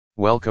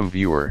Welcome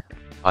viewer,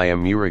 I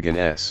am Murugan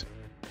S.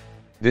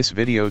 This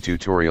video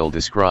tutorial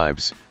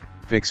describes,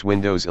 fix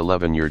Windows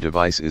 11 your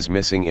device is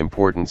missing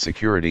important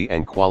security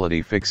and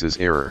quality fixes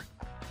error.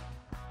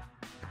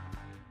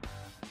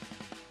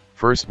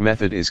 First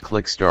method is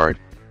click Start,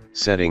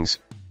 Settings,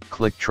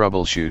 click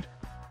Troubleshoot,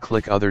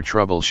 click Other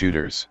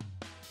Troubleshooters.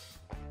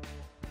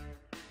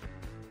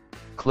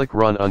 Click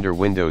Run under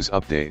Windows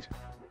Update.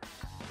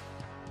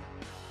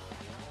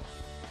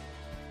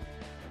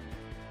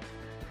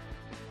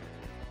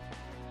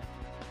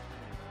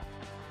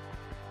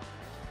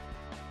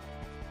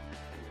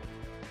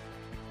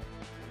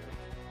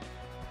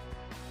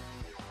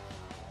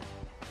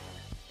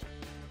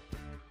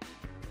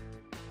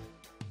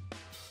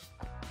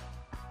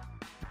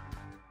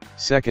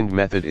 Second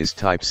method is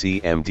type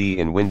CMD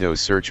in Windows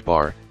search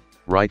bar,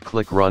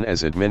 right-click Run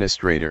as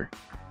administrator.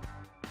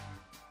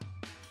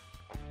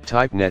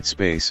 Type net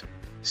space,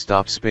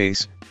 stop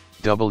space,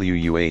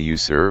 WUAU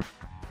serve.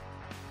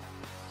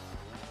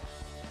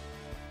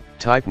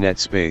 Type net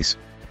space,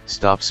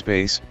 stop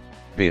space,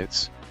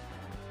 bits.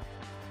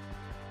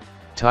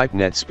 Type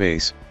net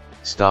space,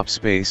 stop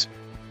space,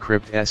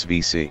 crypt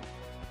svc.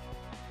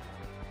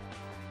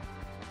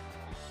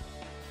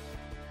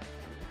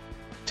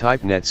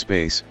 Type net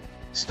space,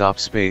 stop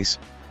space,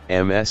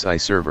 MSI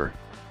server.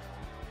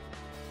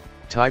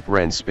 Type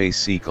ren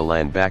space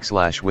ccolan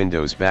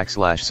 /windows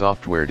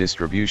 /software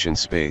distribution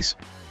space,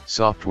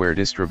 software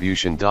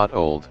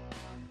distribution.old.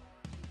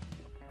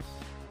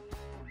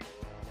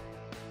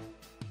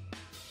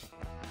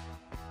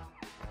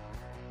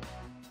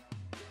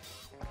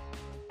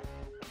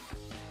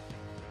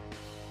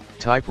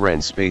 Type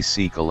ren space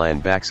ccolan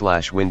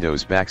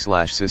 /windows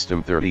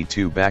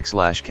 /system32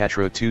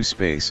 /catro2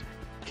 space,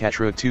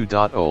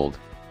 catro2.old.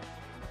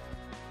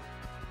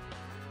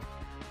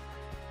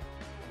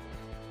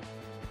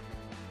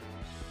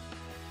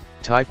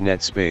 Type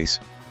net space,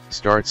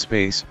 start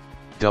space,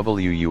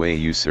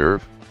 WUAU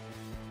serve.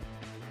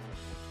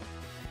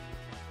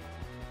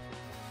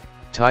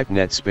 Type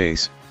net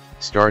space,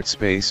 start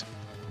space,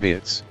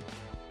 bits.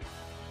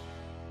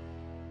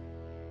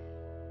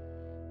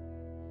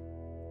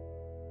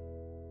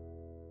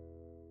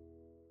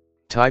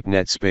 Type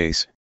net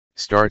space,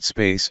 start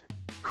space,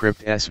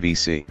 crypt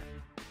svc.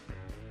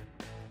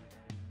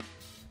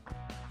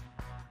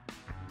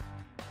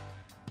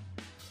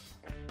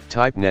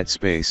 Type net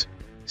space,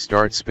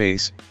 start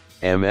space,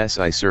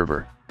 MSI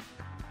server.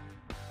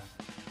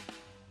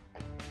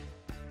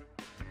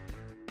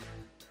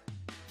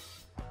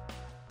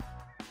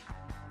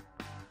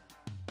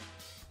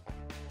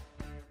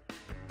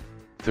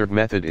 Third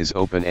method is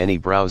open any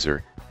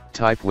browser,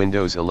 type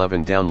Windows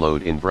 11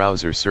 download in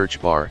browser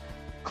search bar,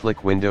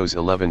 click Windows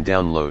 11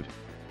 download.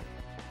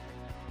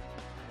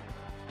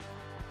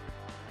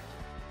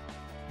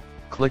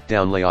 Click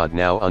Download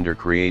now under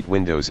Create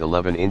Windows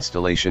 11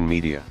 installation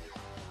media.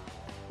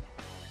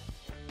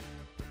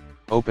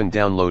 Open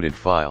downloaded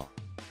file.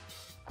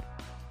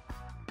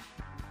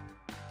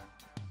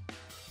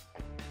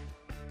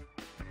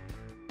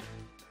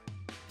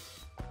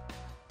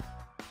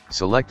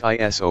 Select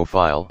ISO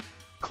file,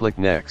 click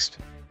Next.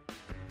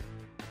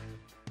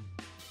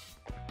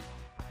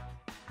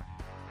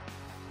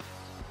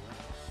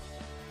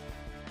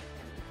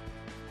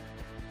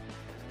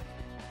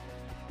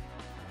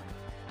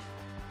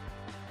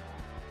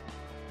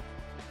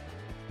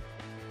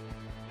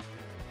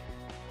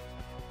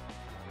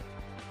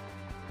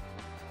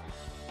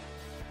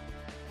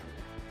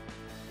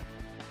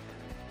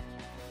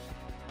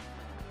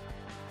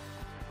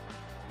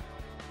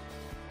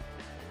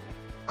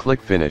 Click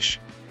Finish.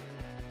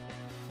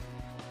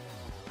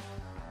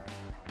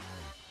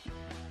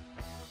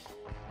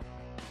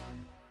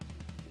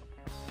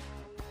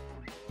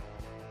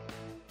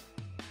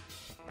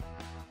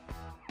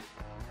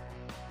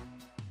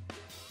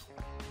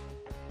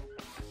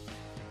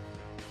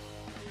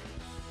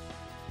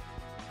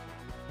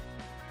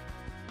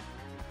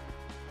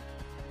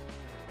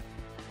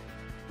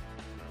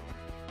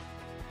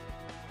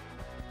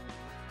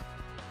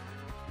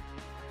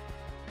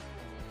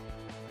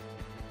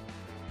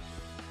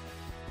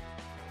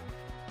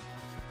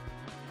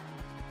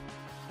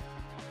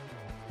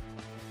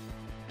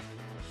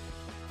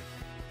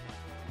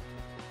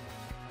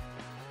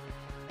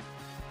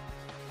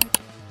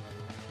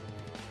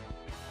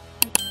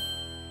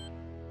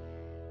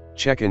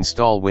 Check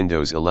Install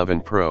Windows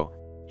 11 Pro,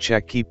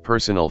 check Keep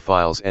Personal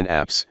Files and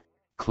Apps,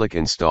 click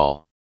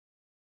Install.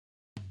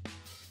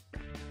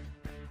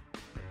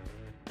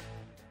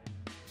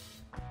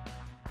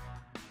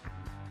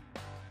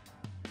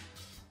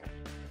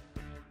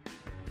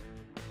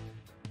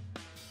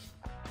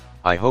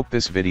 I hope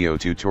this video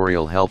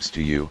tutorial helps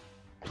to you.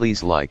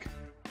 Please like,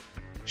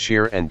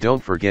 share and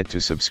don't forget to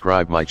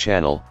subscribe my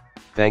channel.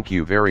 Thank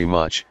you very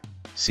much.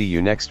 See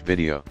you next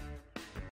video.